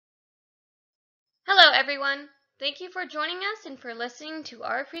Hello everyone! Thank you for joining us and for listening to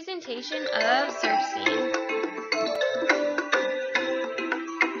our presentation of Surf Scene.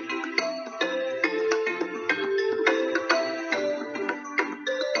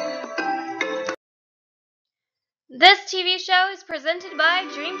 This TV show is presented by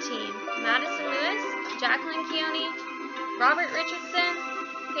Dream Team, Madison Lewis, Jacqueline Keone, Robert Richardson,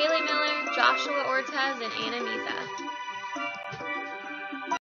 Haley Miller, Joshua Ortez, and Anna Miza.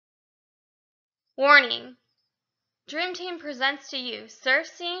 Warning! Dream Team presents to you Surf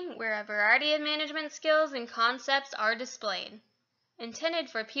Scene, where a variety of management skills and concepts are displayed. Intended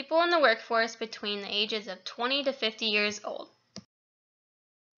for people in the workforce between the ages of 20 to 50 years old.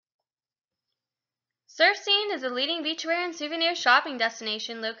 Surf Scene is a leading beachwear and souvenir shopping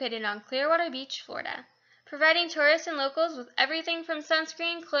destination located on Clearwater Beach, Florida, providing tourists and locals with everything from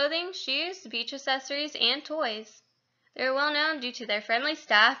sunscreen, clothing, shoes, beach accessories, and toys. They are well known due to their friendly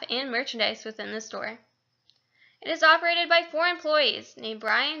staff and merchandise within the store. It is operated by 4 employees named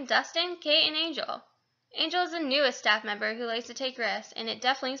Brian, Dustin, Kate, and Angel. Angel is the newest staff member who likes to take risks, and it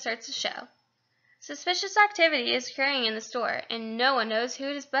definitely starts to show. Suspicious activity is occurring in the store, and no one knows who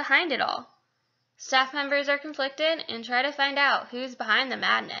is behind it all. Staff members are conflicted and try to find out who's behind the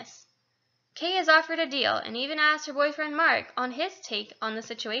madness. Kay is offered a deal and even asked her boyfriend Mark on his take on the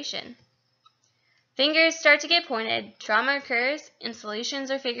situation. Fingers start to get pointed, drama occurs, and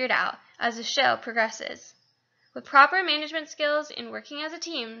solutions are figured out as the show progresses. With proper management skills and working as a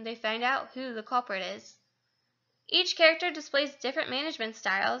team, they find out who the culprit is. Each character displays different management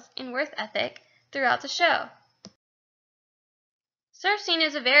styles and work ethic throughout the show. Surf Scene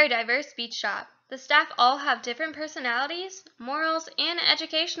is a very diverse beach shop. The staff all have different personalities, morals, and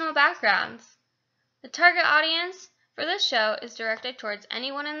educational backgrounds. The target audience for this show is directed towards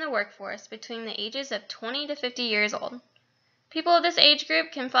anyone in the workforce between the ages of 20 to 50 years old. People of this age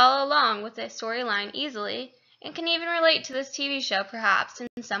group can follow along with the storyline easily and can even relate to this TV show perhaps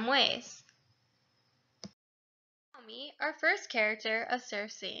in some ways. Now meet our first character of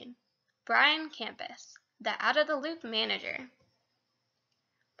Surf Scene, Brian Campus, the out-of-the-loop manager.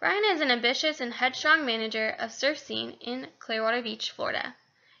 Brian is an ambitious and headstrong manager of Surf Scene in Clearwater Beach, Florida.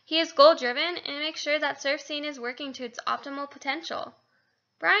 He is goal-driven and makes sure that Surf Scene is working to its optimal potential.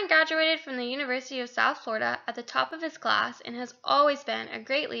 Brian graduated from the University of South Florida at the top of his class and has always been a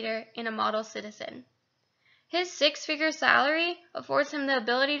great leader and a model citizen. His 6-figure salary affords him the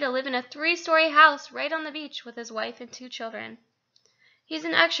ability to live in a 3-story house right on the beach with his wife and 2 children. He's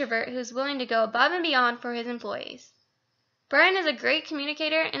an extrovert who is willing to go above and beyond for his employees. Brian is a great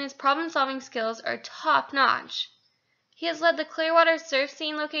communicator and his problem-solving skills are top-notch. He has led the Clearwater Surf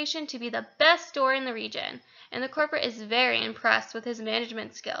Scene location to be the best store in the region, and the corporate is very impressed with his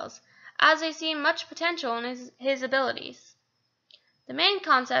management skills, as they see much potential in his abilities. The main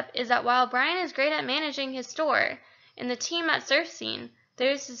concept is that while Brian is great at managing his store and the team at Surf Scene, there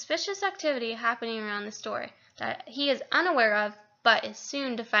is suspicious activity happening around the store that he is unaware of but is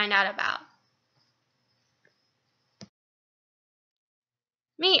soon to find out about.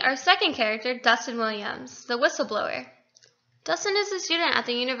 Meet our second character, Dustin Williams, the whistleblower. Dustin is a student at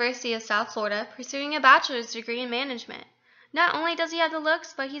the University of South Florida pursuing a bachelor's degree in management. Not only does he have the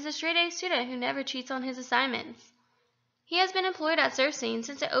looks, but he's a straight-A student who never cheats on his assignments. He has been employed at Surf Scene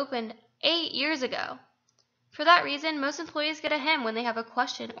since it opened 8 years ago. For that reason, most employees go to him when they have a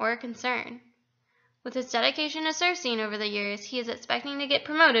question or a concern. With his dedication to Surf Scene over the years, he is expecting to get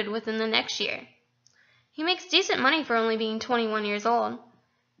promoted within the next year. He makes decent money for only being 21 years old.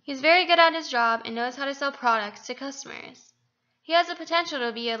 He's very good at his job and knows how to sell products to customers. He has the potential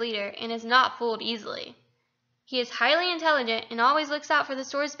to be a leader and is not fooled easily. He is highly intelligent and always looks out for the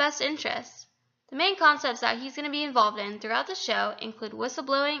store's best interests. The main concepts that he's going to be involved in throughout the show include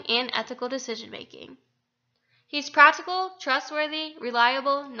whistleblowing and ethical decision-making. He's practical, trustworthy,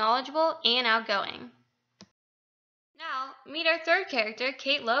 reliable, knowledgeable, and outgoing. Now, meet our third character,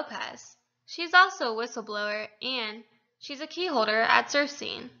 Kate Lopez. She's also a whistleblower and she's a key holder at Surf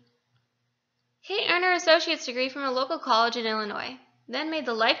Scene. Kate earned her associate's degree from a local college in Illinois, then made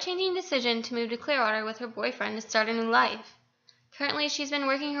the life-changing decision to move to Clearwater with her boyfriend to start a new life. Currently, she's been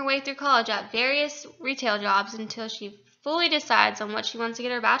working her way through college at various retail jobs until she fully decides on what she wants to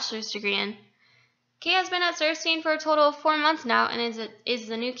get her bachelor's degree in. Kate has been at Surf Scene for a total of 4 months now and is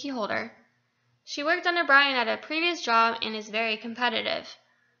the new key holder. She worked under Brian at a previous job and is very competitive.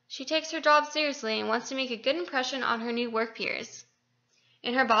 She takes her job seriously and wants to make a good impression on her new work peers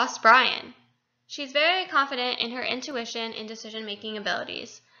and her boss, Brian. She's very confident in her intuition and decision-making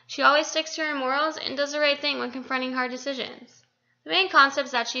abilities. She always sticks to her morals and does the right thing when confronting hard decisions. The main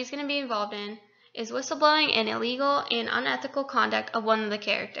concepts that she's going to be involved in is whistleblowing and illegal and unethical conduct of one of the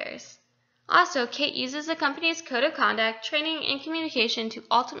characters. Also, Kate uses the company's code of conduct, training, and communication to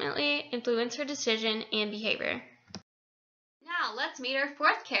ultimately influence her decision and behavior. Now, let's meet our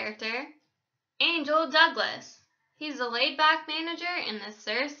fourth character, Angel Douglas. He's the laid-back manager and the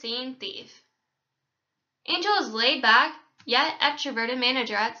Circene thief. Angel is laid-back, yet extroverted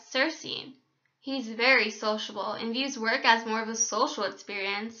manager at Circene. He's very sociable and views work as more of a social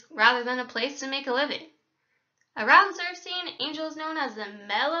experience rather than a place to make a living. Around Circene, Angel is known as the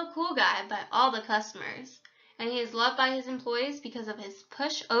mellow cool guy by all the customers, and he is loved by his employees because of his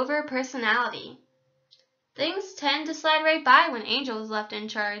pushover personality. Things tend to slide right by when Angel is left in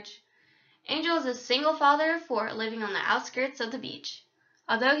charge. Angel is a single father of 4 living on the outskirts of the beach.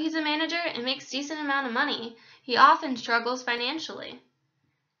 Although he's a manager and makes a decent amount of money, he often struggles financially.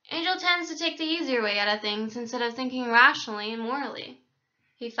 Angel tends to take the easier way out of things instead of thinking rationally and morally.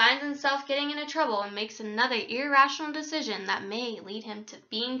 He finds himself getting into trouble and makes another irrational decision that may lead him to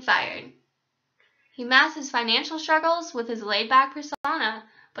being fired. He masks his financial struggles with his laid-back persona,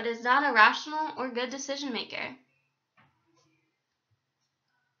 but is not a rational or good decision maker.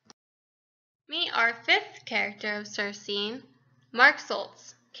 Meet our fifth character of Circene, Mark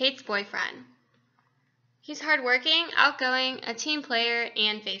Soltz, Kate's boyfriend. He's hardworking, outgoing, a team player,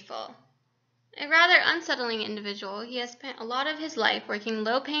 and faithful. A rather unsettling individual, he has spent a lot of his life working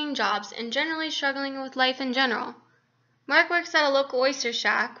low-paying jobs and generally struggling with life in general. Mark works at a local oyster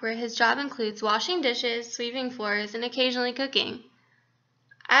shack where his job includes washing dishes, sweeping floors, and occasionally cooking.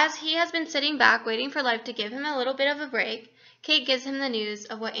 As he has been sitting back waiting for life to give him a little bit of a break, Kate gives him the news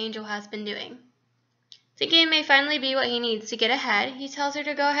of what Angel has been doing. Thinking it may finally be what he needs to get ahead, he tells her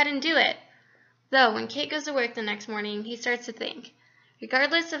to go ahead and do it. Though, when Kate goes to work the next morning, he starts to think,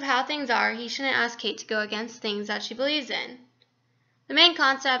 regardless of how things are, he shouldn't ask Kate to go against things that she believes in. The main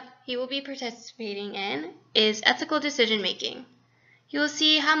concept he will be participating in is ethical decision-making. He will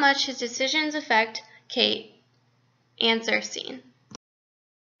see how much his decisions affect Kate and Circene.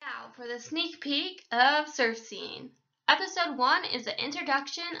 Now for the sneak peek of Circene. Episode 1 is the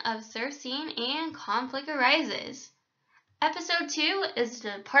introduction of Circene and conflict arises. Episode 2 is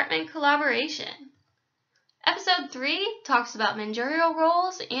the department collaboration. Episode 3 talks about managerial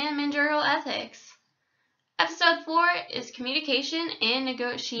roles and managerial ethics. Episode 4 is communication and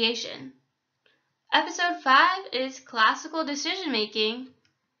negotiation. Episode 5 is classical decision making.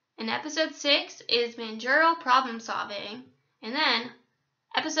 And episode 6 is managerial problem solving. And then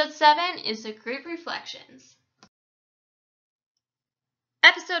episode 7 is the group reflections.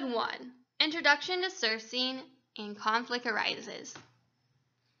 Episode 1, Introduction to Circene and Conflict Arises.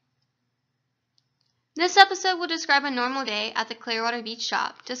 This episode will describe a normal day at the Clearwater Beach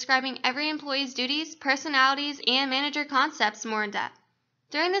shop, describing every employee's duties, personalities, and manager concepts more in depth.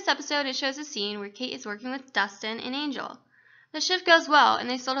 During this episode, it shows a scene where Kate is working with Dustin and Angel. The shift goes well, and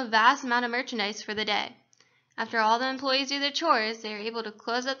they sold a vast amount of merchandise for the day. After all the employees do their chores, they are able to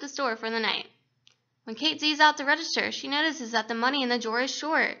close up the store for the night. When Kate sees out the register, she notices that the money in the drawer is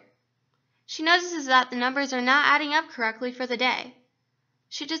short. She notices that the numbers are not adding up correctly for the day.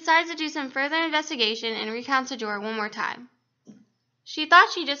 She decides to do some further investigation and recounts the drawer one more time. She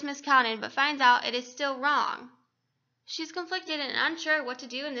thought she just miscounted, but finds out it is still wrong. She's conflicted and unsure what to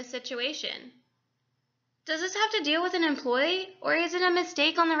do in this situation. Does this have to deal with an employee, or is it a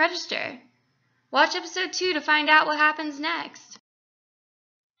mistake on the register? Watch episode 2 to find out what happens next.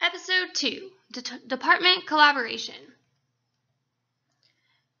 Episode 2, Department Collaboration.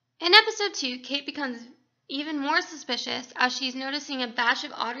 In episode 2, Kate becomes even more suspicious as she's noticing a batch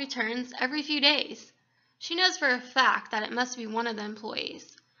of odd returns every few days. She knows for a fact that it must be one of the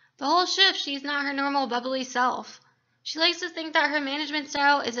employees. The whole shift, she's not her normal bubbly self. She likes to think that her management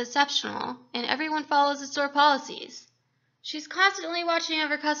style is exceptional and everyone follows the store policies. She's constantly watching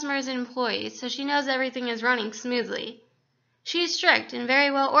over customers and employees, so she knows everything is running smoothly. She is strict and very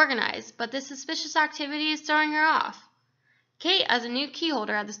well organized, but this suspicious activity is throwing her off. Kate, as a new key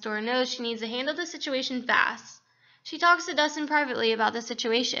holder at the store, knows she needs to handle the situation fast. She talks to Dustin privately about the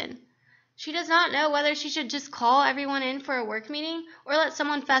situation. She does not know whether she should just call everyone in for a work meeting or let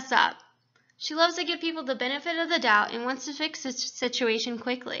someone fess up. She loves to give people the benefit of the doubt and wants to fix the situation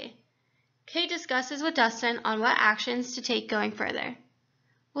quickly. Kate discusses with Dustin on what actions to take going further.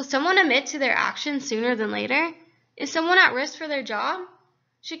 Will someone admit to their actions sooner than later? Is someone at risk for their job?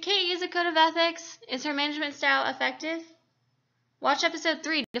 Should Kate use a code of ethics? Is her management style effective? Watch episode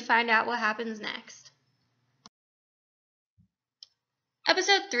 3 to find out what happens next.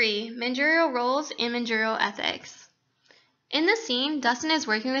 Episode 3, Managerial Roles and Managerial Ethics. In this scene, Dustin is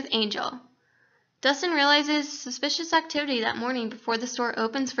working with Angel. Dustin realizes suspicious activity that morning before the store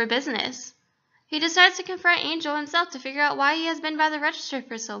opens for business. He decides to confront Angel himself to figure out why he has been by the register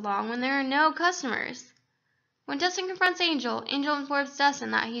for so long when there are no customers. When Dustin confronts Angel, Angel informs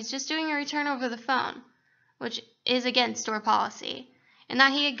Dustin that he's just doing a return over the phone, which is against store policy, and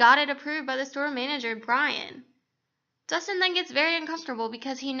that he had got it approved by the store manager, Brian. Dustin then gets very uncomfortable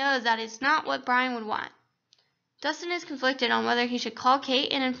because he knows that it's not what Brian would want. Dustin is conflicted on whether he should call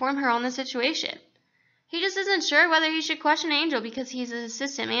Kate and inform her on the situation. He just isn't sure whether he should question Angel because he's an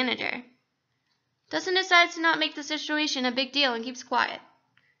assistant manager. Dustin decides to not make the situation a big deal and keeps quiet.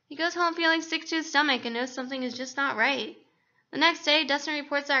 He goes home feeling sick to his stomach and knows something is just not right. The next day, Dustin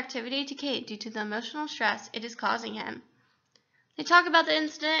reports the activity to Kate due to the emotional stress it is causing him. They talk about the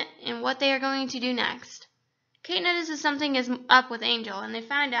incident and what they are going to do next. Kate notices something is up with Angel, and they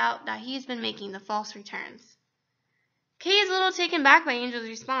find out that he's been making the false returns. Kate is a little taken back by Angel's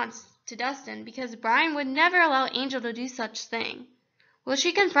response to Dustin because Brian would never allow Angel to do such thing. Will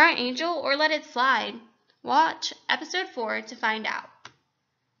she confront Angel or let it slide? Watch episode 4 to find out.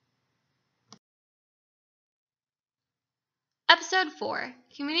 Episode 4,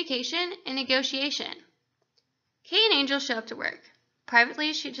 Communication and Negotiation. Kate and Angel show up to work.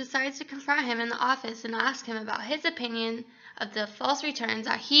 Privately, she decides to confront him in the office and ask him about his opinion of the false returns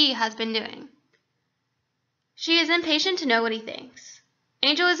that he has been doing. She is impatient to know what he thinks.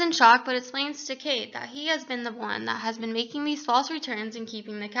 Angel is in shock but explains to Kate that he has been the one that has been making these false returns and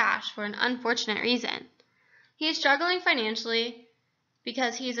keeping the cash for an unfortunate reason. He is struggling financially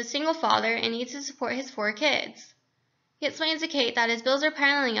because he is a single father and needs to support his 4 kids. He explains to Kate that his bills are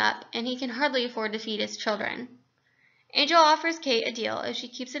piling up and he can hardly afford to feed his children. Angel offers Kate a deal if she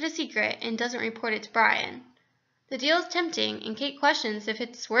keeps it a secret and doesn't report it to Brian. The deal is tempting, and Kate questions if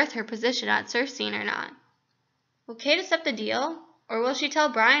it's worth her position at Surf Scene or not. Will Kate accept the deal, or will she tell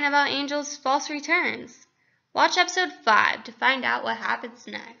Brian about Angel's false returns? Watch episode 5 to find out what happens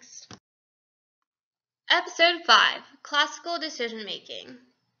next. Episode 5, Classical Decision Making.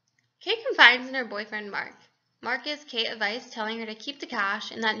 Kate confides in her boyfriend Mark. Mark gives Kate advice telling her to keep the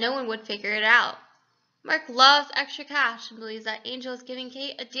cash and that no one would figure it out. Mark loves extra cash and believes that Angel is giving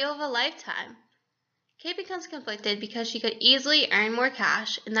Kate a deal of a lifetime. Kate becomes conflicted because she could easily earn more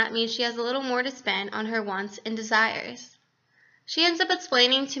cash, and that means she has a little more to spend on her wants and desires. She ends up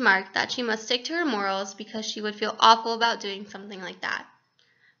explaining to Mark that she must stick to her morals because she would feel awful about doing something like that.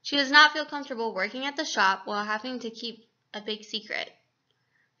 She does not feel comfortable working at the shop while having to keep a big secret.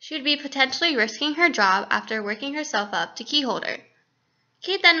 She would be potentially risking her job after working herself up to key holder.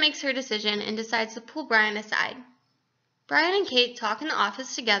 Kate then makes her decision and decides to pull Brian aside. Brian and Kate talk in the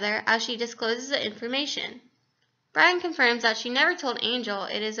office together as she discloses the information. Brian confirms that she never told Angel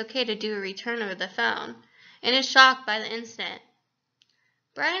it is okay to do a return over the phone, and is shocked by the incident.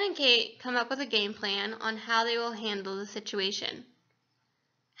 Brian and Kate come up with a game plan on how they will handle the situation.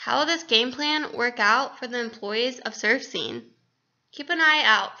 How will this game plan work out for the employees of Surf Scene? Keep an eye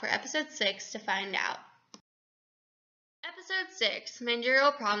out for episode 6 to find out. Episode 6,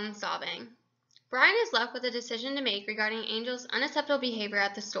 Managerial Problem Solving. Brian is left with a decision to make regarding Angel's unacceptable behavior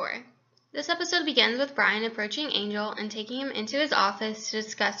at the store. This episode begins with Brian approaching Angel and taking him into his office to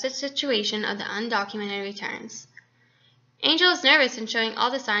discuss the situation of the undocumented returns. Angel is nervous and showing all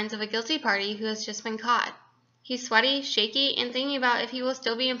the signs of a guilty party who has just been caught. He's sweaty, shaky, and thinking about if he will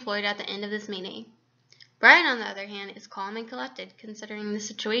still be employed at the end of this meeting. Brian, on the other hand, is calm and collected considering the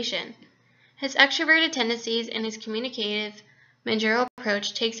situation. His extroverted tendencies and his communicative, managerial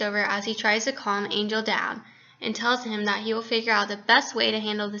approach takes over as he tries to calm Angel down and tells him that he will figure out the best way to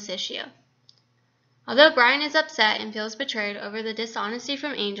handle this issue. Although Brian is upset and feels betrayed over the dishonesty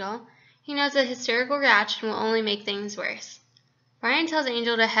from Angel, he knows that hysterical reaction will only make things worse. Brian tells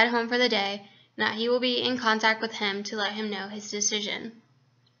Angel to head home for the day and that he will be in contact with him to let him know his decision.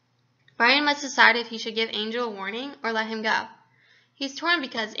 Brian must decide if he should give Angel a warning or let him go. He's torn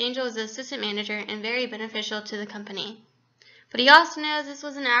because Angel is the assistant manager and very beneficial to the company. But he also knows this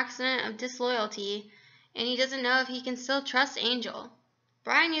was an accident of disloyalty, and he doesn't know if he can still trust Angel.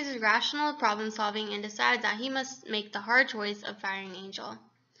 Brian uses rational problem solving and decides that he must make the hard choice of firing Angel.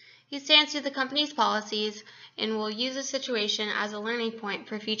 He stands to the company's policies and will use the situation as a learning point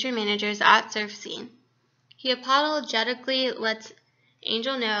for future managers at Surf Scene. He apologetically lets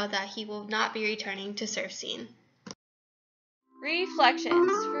Angel know that he will not be returning to Surf Scene.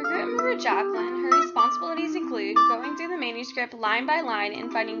 Reflections. For group member Jacqueline, her responsibilities include going through the manuscript line by line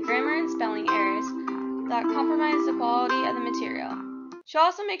and finding grammar and spelling errors that compromise the quality of the material. She'll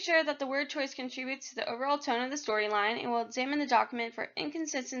also make sure that the word choice contributes to the overall tone of the storyline and will examine the document for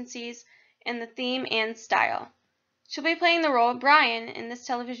inconsistencies in the theme and style. She'll be playing the role of Brian in this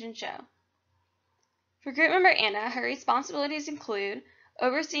television show. For group member Anna, her responsibilities include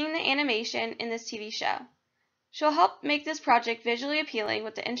overseeing the animation in this TV show. She'll help make this project visually appealing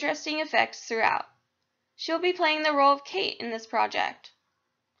with the interesting effects throughout. She'll be playing the role of Kate in this project.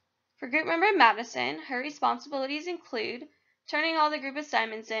 For group member Madison, her responsibilities include turning all the group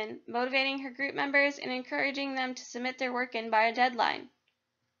assignments in, motivating her group members, and encouraging them to submit their work in by a deadline.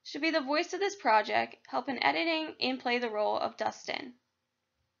 She'll be the voice of this project, help in editing, and play the role of Dustin.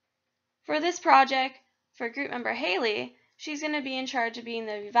 For this project, for group member Haley, she's going to be in charge of being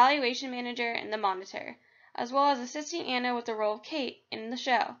the evaluation manager and the monitor, as well as assisting Anna with the role of Kate in the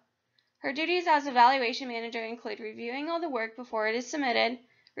show. Her duties as evaluation manager include reviewing all the work before it is submitted,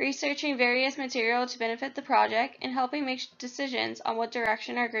 researching various material to benefit the project, and helping make decisions on what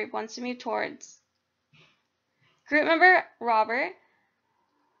direction our group wants to move towards. Group member Robert,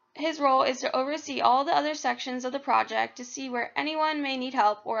 his role is to oversee all the other sections of the project to see where anyone may need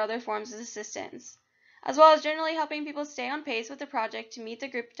help or other forms of assistance, as well as generally helping people stay on pace with the project to meet the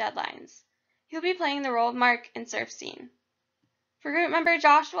group deadlines. He'll be playing the role of Mark in Surf Scene. For group member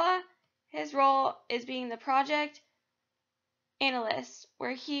Joshua, his role is being the project analyst,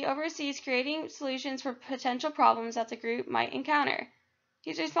 where he oversees creating solutions for potential problems that the group might encounter.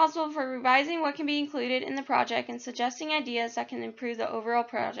 He's responsible for revising what can be included in the project and suggesting ideas that can improve the overall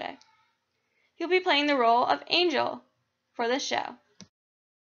project. He'll be playing the role of Angel for this show.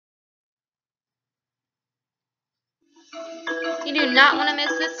 You do not want to miss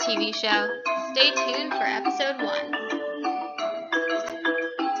this TV show. Stay tuned for episode 1.